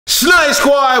Snipe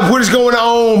Squad, what is going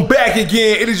on? Back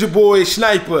again. It is your boy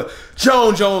Sniper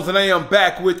Jones, and I am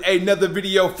back with another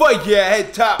video for your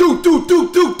head top.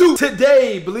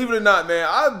 Today, believe it or not, man,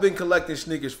 I've been collecting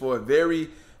sneakers for a very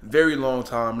long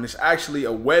time, and it's actually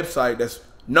a website that's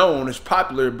known, it's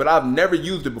popular, but I've never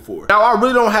used it before. Now, I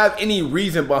really don't have any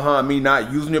reason behind me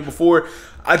not using it before.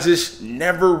 I just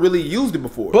never really used it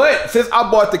before. But since I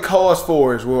bought the Cause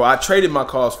 4s, well, I traded my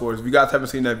Cause 4s. If you guys haven't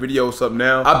seen that video, what's up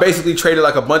now? I basically traded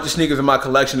like a bunch of sneakers in my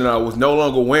collection that I was no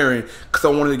longer wearing because I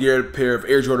wanted to get a pair of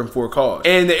Air Jordan 4 Cause.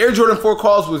 And the Air Jordan 4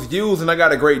 Cause was used, and I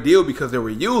got a great deal because they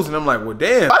were used. And I'm like, well,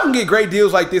 damn, if I can get great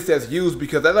deals like this that's used,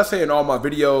 because as I say in all my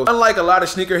videos, unlike a lot of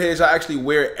sneakerheads, I actually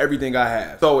wear everything I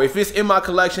have. So if it's in my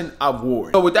collection, I've worn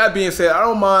it. So with that being said, I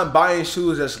don't mind buying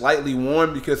shoes that's lightly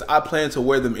worn because I plan to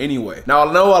wear them anyway.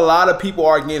 Now, I know a lot of people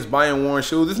are against buying worn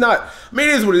shoes. It's not, I mean,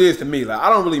 it is what it is to me. Like, I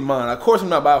don't really mind. Of course, I'm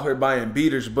not out here buying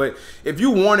beaters, but if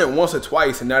you worn it once or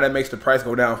twice and now that makes the price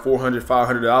go down $400,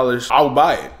 $500, I'll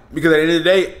buy it. Because at the end of the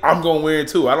day, I'm gonna wear it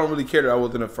too. I don't really care that I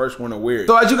wasn't the first one to wear it.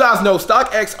 So as you guys know,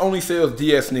 StockX only sells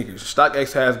DS sneakers.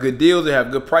 StockX has good deals, they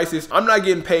have good prices. I'm not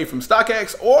getting paid from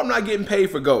StockX, or I'm not getting paid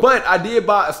for GOAT. But I did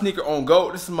buy a sneaker on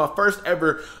GOAT. This is my first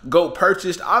ever GOAT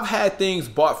purchase. I've had things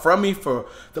bought from me for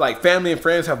like family and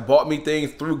friends have bought me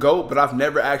things through GOAT, but I've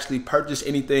never actually purchased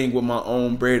anything with my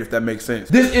own bread, if that makes sense.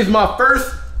 This is my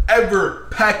first ever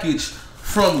package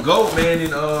from GOAT, man,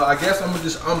 and I guess I'm gonna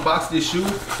just unbox this shoe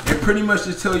and pretty much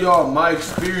just tell y'all my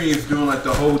experience doing like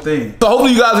the whole thing. So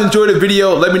hopefully you guys enjoyed the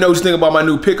video. Let me know what you think about my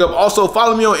new pickup. Also,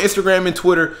 follow me on Instagram and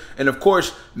Twitter, and of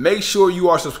course, make sure you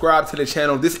are subscribed to the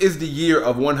channel. This is the year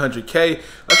of 100K.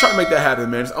 Let's try to make that happen,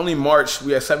 man. It's only March.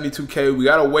 We have 72K. We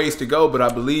got a ways to go, but I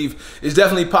believe it's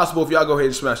definitely possible if y'all go ahead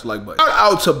and smash the like button.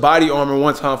 Shout out to Body Armor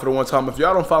one time for the one time. If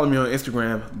y'all don't follow me on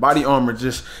Instagram, Body Armor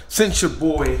just sent your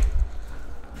boy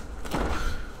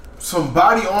some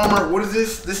Body Armor. What is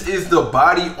this? This is the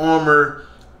Body Armor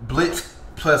Blitz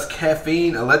plus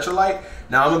caffeine electrolyte.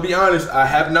 Now, I'm gonna be honest, I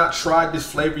have not tried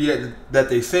this flavor yet that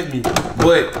they sent me,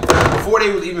 but before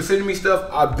they was even sending me stuff,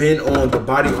 I've been on the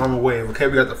Body Armor wave. Okay,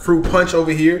 we got the fruit punch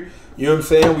over here. You know what I'm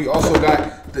saying? We also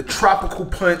got the tropical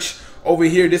punch over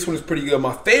here. This one is pretty good.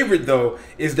 My favorite though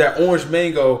is that orange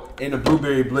mango and the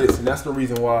blueberry blitz, and that's the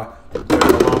reason why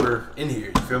they're no longer in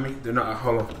here. You feel me? They're not.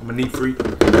 Hold on, I'm gonna need free.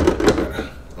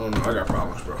 Oh no, I got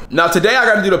problems, bro. Now today I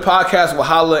gotta do the podcast with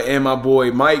Holla and my boy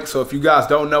Mike. So if you guys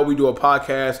don't know, we do a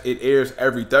podcast. It airs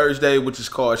every Thursday, which is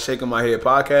called Shaking My Head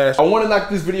Podcast. I wanna knock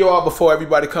this video out before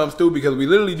everybody comes through because we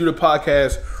literally do the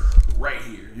podcast right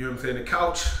here. You know what I'm saying? The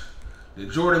couch, the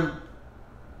Jordan,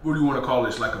 what do you wanna call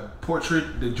this? Like a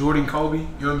portrait, the Jordan Kobe, you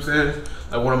know what I'm saying?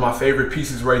 Like one of my favorite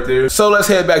pieces right there. So let's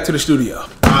head back to the studio.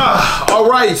 All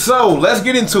right, so let's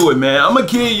get into it, man. I'm gonna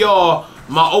give y'all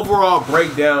my overall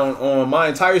breakdown on my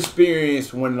entire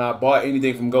experience when I bought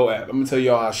anything from GOAT app. I'm gonna tell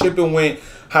y'all how shipping went,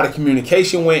 how the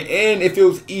communication went, and if it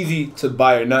was easy to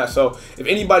buy or not. So if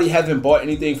anybody hasn't bought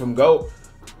anything from GOAT,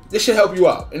 this should help you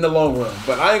out in the long run.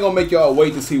 But I ain't gonna make y'all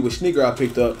wait to see what sneaker I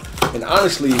picked up. And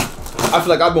honestly, I feel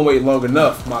like I've been waiting long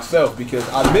enough myself because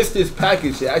I missed this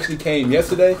package. It actually came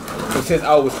yesterday, but since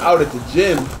I was out at the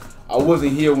gym, I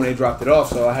wasn't here when they dropped it off,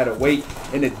 so I had to wait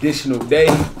an additional day.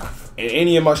 And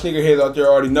any of my sneakerheads out there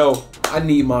already know I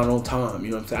need mine on time.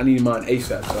 You know what I'm saying? I need mine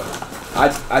ASAP. So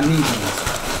I need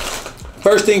these.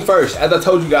 First thing first, as I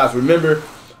told you guys, remember,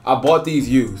 I bought these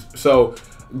used. So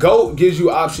GOAT gives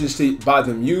you options to buy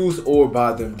them used or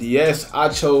buy them DS. I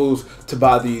chose to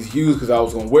buy these used because I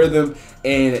was going to wear them,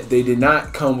 and they did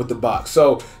not come with the box.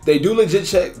 So they do legit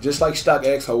check, just like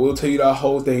StockX. I will tell you that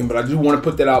whole thing, but I do want to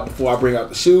put that out before I bring out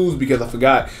the shoes because I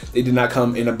forgot they did not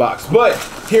come in a box. But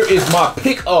here is my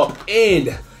pickup,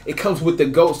 and it comes with the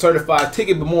GOAT certified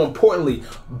ticket, but more importantly,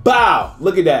 bow,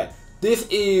 look at that. This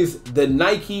is the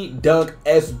Nike Dunk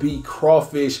SB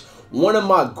Crawfish, one of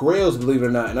my grails, believe it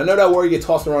or not. And I know that word gets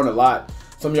tossed around a lot.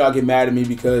 Some of y'all get mad at me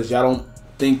because y'all don't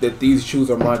think that these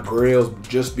shoes are my grails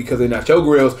just because they're not your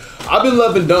grails. I've been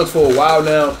loving dunks for a while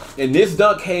now, and this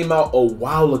dunk came out a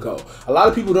while ago. A lot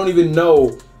of people don't even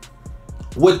know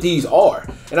what these are.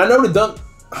 And I know the dunk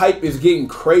hype is getting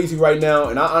crazy right now,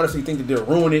 and I honestly think that they're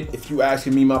ruining it. If you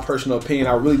asking me my personal opinion,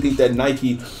 I really think that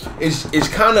Nike is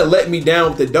kind of letting me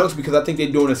down with the dunks because I think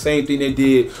they're doing the same thing they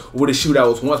did with a shoe that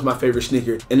was once my favorite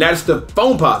sneaker, and that's the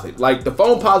Foamposite. Like, the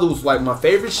Foamposite was like my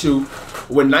favorite shoe.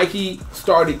 When Nike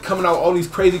started coming out all these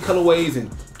crazy colorways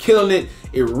and killing it,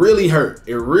 it really hurt.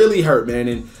 It really hurt, man.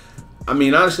 And I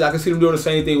mean, honestly, I can see them doing the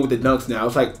same thing with the dunks now.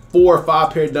 It's like 4 or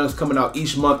 5 pair of dunks coming out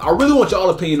each month. I really want y'all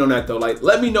opinion on that though. Like,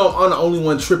 let me know if I'm the only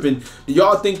one tripping. Do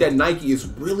y'all think that Nike is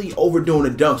really overdoing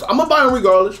the dunks? I'm gonna buy them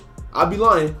regardless. I'll be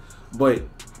lying, but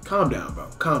Calm down, bro.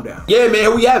 Calm down. Yeah, man,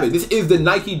 here we have it. This is the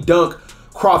Nike Dunk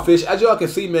Crawfish. As y'all can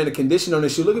see, man, the condition on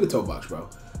this shoe, look at the toe box, bro.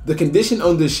 The condition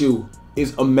on this shoe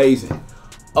is amazing.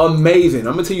 Amazing.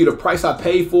 I'm gonna tell you the price I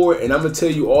paid for it, and I'm gonna tell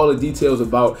you all the details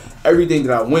about everything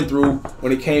that I went through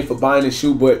when it came for buying this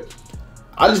shoe. But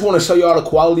I just want to show y'all the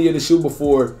quality of the shoe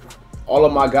before all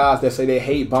of my guys that say they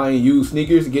hate buying used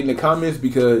sneakers get in the comments,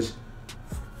 because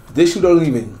this shoe doesn't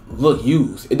even look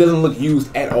used. It doesn't look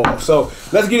used at all. So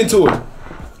let's get into it.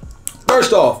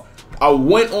 First off, I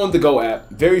went on the Go app.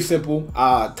 Very simple.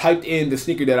 I typed in the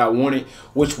sneaker that I wanted,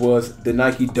 which was the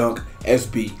Nike Dunk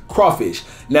SB Crawfish.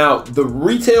 Now, the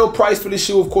retail price for this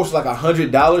shoe, of course, is like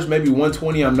 $100, maybe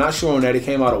 $120. I'm not sure on that. It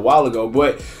came out a while ago.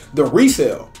 But the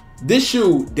resale, this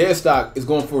shoe, dead stock, is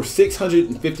going for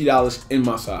 $650 in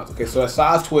my size. Okay, so at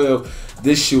size 12,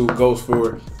 this shoe goes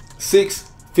for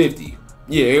 $650.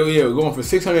 Yeah, going for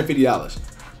 $650.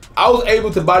 I was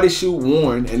able to buy this shoe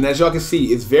worn, and as y'all can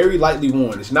see, it's very lightly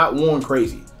worn. It's not worn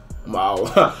crazy.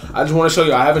 Wow. I just want to show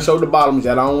you. I haven't showed the bottoms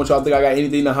yet. I don't want y'all to think I got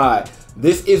anything to hide.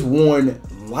 This is worn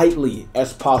lightly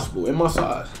as possible in my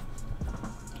size.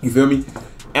 You feel me?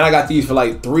 And I got these for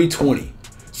like $320.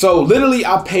 So literally,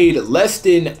 I paid less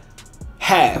than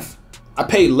half. I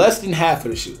paid less than half for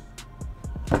the shoe.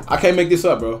 I can't make this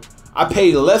up, bro. I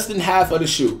paid less than half of the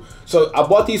shoe. So I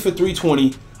bought these for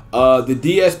 $320. The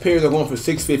DS pairs are going for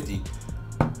 $650,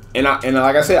 and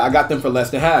like I said, I got them for less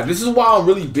than half. This is why I'm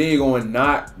really big on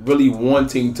not really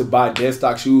wanting to buy dead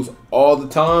stock shoes all the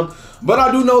time. But I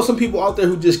do know some people out there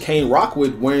who just can't rock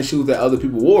with wearing shoes that other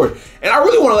people wore. And I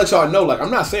really want to let y'all know, like,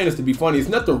 I'm not saying this to be funny. There's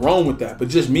nothing wrong with that. But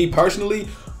just me personally,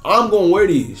 I'm gonna wear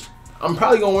these. I'm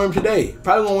probably gonna wear them today.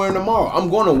 Probably gonna wear them tomorrow. I'm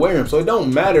gonna wear them. So it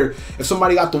don't matter if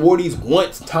somebody got to wear these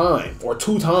one time or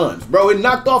 2 times, bro. It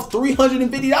knocked off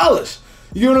 $350.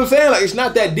 You know what I'm saying? Like, it's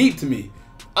not that deep to me,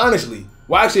 honestly.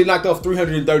 Well, actually, it knocked off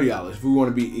 $330 if we want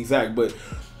to be exact. But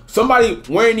somebody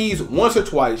wearing these once or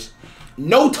twice,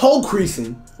 no toe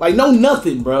creasing, like no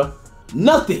nothing, bro,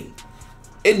 nothing.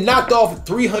 It knocked off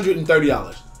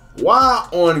 $330. Why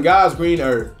on God's green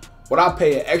earth would I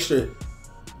pay an extra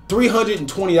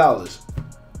 $320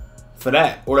 for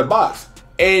that or the box?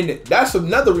 And that's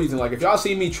another reason. Like, if y'all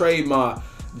see me trade my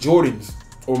Jordans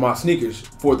or my sneakers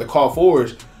for the Call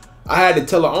Forwards, I had to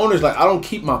tell the owners, like, I don't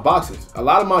keep my boxes. A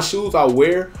lot of my shoes I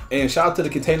wear, and shout out to the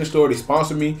Container Store, they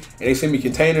sponsor me and they send me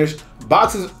containers.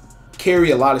 Boxes carry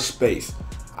a lot of space.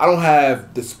 I don't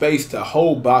have the space to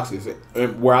hold boxes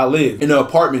where I live in an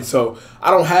apartment, so I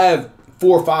don't have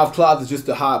 4 or 5 closets just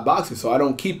to hide boxes, so I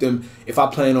don't keep them if I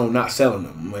plan on not selling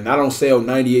them. And I don't sell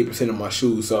 98% of my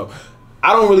shoes, so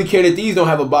I don't really care that these don't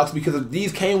have a box, because if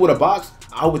these came with a box,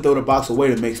 I would throw the box away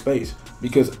to make space,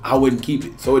 because I wouldn't keep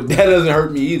it. So that doesn't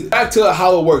hurt me either. Back to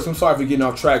how it works. I'm sorry for getting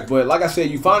off track, but like I said,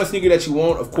 you find a sneaker that you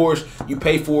want, of course, you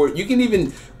pay for it. You can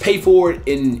even pay for it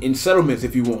in settlements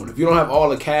if you want. If you don't have all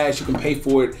the cash, you can pay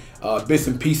for it bits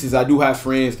and pieces. I do have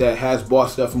friends that has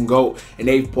bought stuff from GOAT, and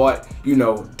they've bought, you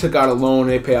know, took out a loan,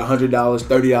 they pay $100,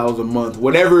 $30 a month.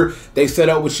 Whatever they set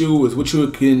up with you is what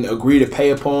you can agree to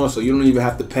pay upon, so you don't even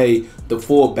have to pay the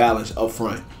full balance up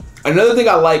front. Another thing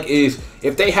I like is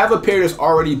if they have a pair that's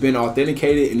already been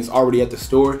authenticated and it's already at the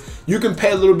store, you can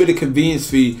pay a little bit of convenience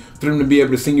fee for them to be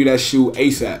able to send you that shoe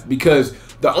ASAP. Because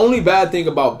the only bad thing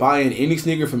about buying any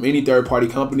sneaker from any third-party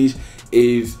companies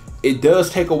is it does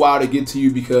take a while to get to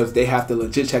you, because they have to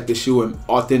legit check the shoe and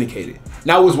authenticate it.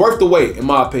 Now, it was worth the wait, in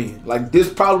my opinion. Like,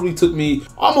 this probably took me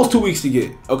almost 2 weeks to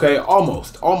get, okay?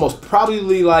 Almost,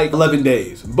 probably like 11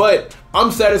 days. But I'm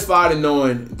satisfied in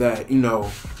knowing that, you know,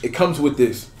 it comes with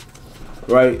this,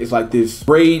 right? It's like this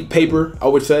braid paper, I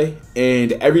would say,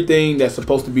 and everything that's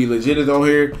supposed to be legit is on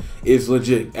here is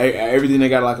legit. Everything, they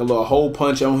got like a little hole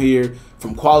punch on here,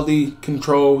 from quality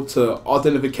control to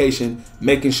authentication,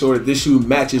 making sure that this shoe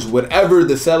matches whatever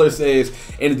the seller says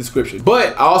in the description.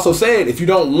 But I also said, if you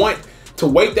don't want to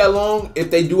wait that long, if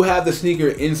they do have the sneaker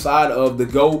inside of the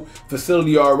GOAT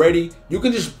facility already, you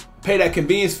can just pay that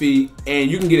convenience fee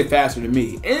and you can get it faster than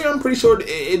me. And I'm pretty sure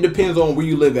it depends on where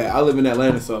you live at. I live in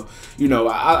Atlanta, so, you know,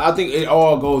 I think it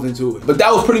all goes into it. But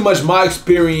that was pretty much my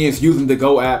experience using the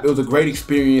GOAT app. It was a great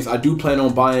experience. I do plan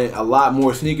on buying a lot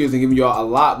more sneakers and giving y'all a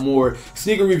lot more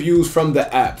sneaker reviews from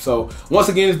the app. So once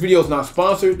again, this video is not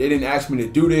sponsored. They didn't ask me to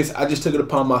do this. I just took it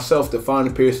upon myself to find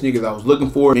a pair of sneakers I was looking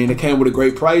for, and it came with a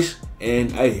great price.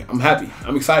 And hey, I'm happy.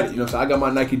 I'm excited. You know, so I got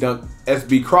my Nike Dunk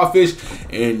SB Crawfish,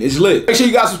 and it's lit. Make sure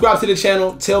you guys subscribe to the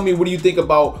channel. Tell me, what do you think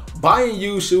about buying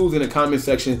used shoes in the comment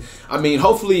section? I mean,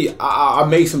 hopefully I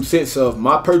made some sense of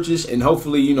my purchase, and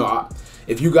hopefully, you know,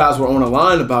 if you guys were on a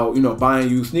line about, you know, buying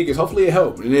used sneakers, hopefully it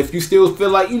helped. And if you still feel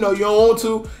like, you know, you don't want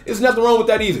to, there's nothing wrong with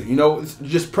that either. You know, it's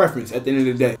just preference at the end of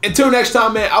the day. Until next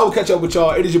time, man, I will catch up with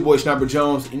y'all. It is your boy, Sniper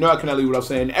Jones. You know I cannot leave without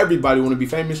saying everybody want to be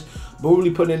famous, but who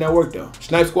really putting in that work, though?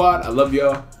 Snipe Squad, I love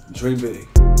y'all. Dream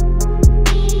big.